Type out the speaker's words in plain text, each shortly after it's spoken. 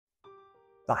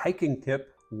The hiking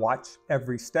tip, watch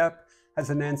every step, has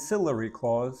an ancillary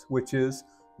clause, which is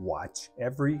watch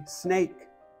every snake.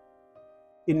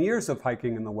 In years of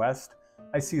hiking in the West,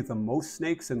 I see the most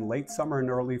snakes in late summer and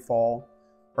early fall,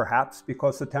 perhaps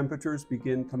because the temperatures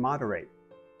begin to moderate.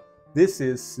 This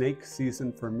is snake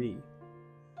season for me.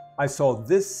 I saw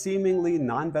this seemingly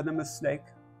non-venomous snake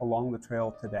along the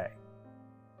trail today.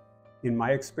 In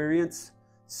my experience,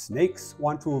 snakes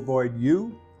want to avoid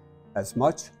you as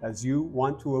much as you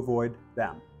want to avoid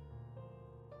them.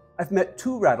 I've met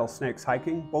 2 rattlesnakes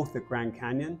hiking, both at Grand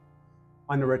Canyon.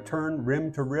 On a return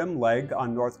rim-to-rim leg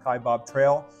on North Kaibab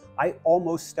Trail, I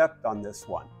almost stepped on this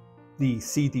one. The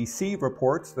CDC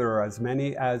reports there are as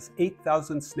many as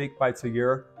 8,000 snake bites a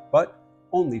year, but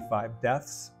only 5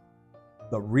 deaths.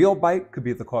 The real bite could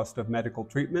be the cost of medical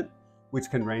treatment, which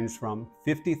can range from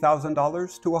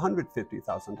 $50,000 to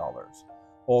 $150,000.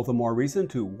 All the more reason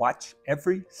to watch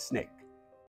every snake.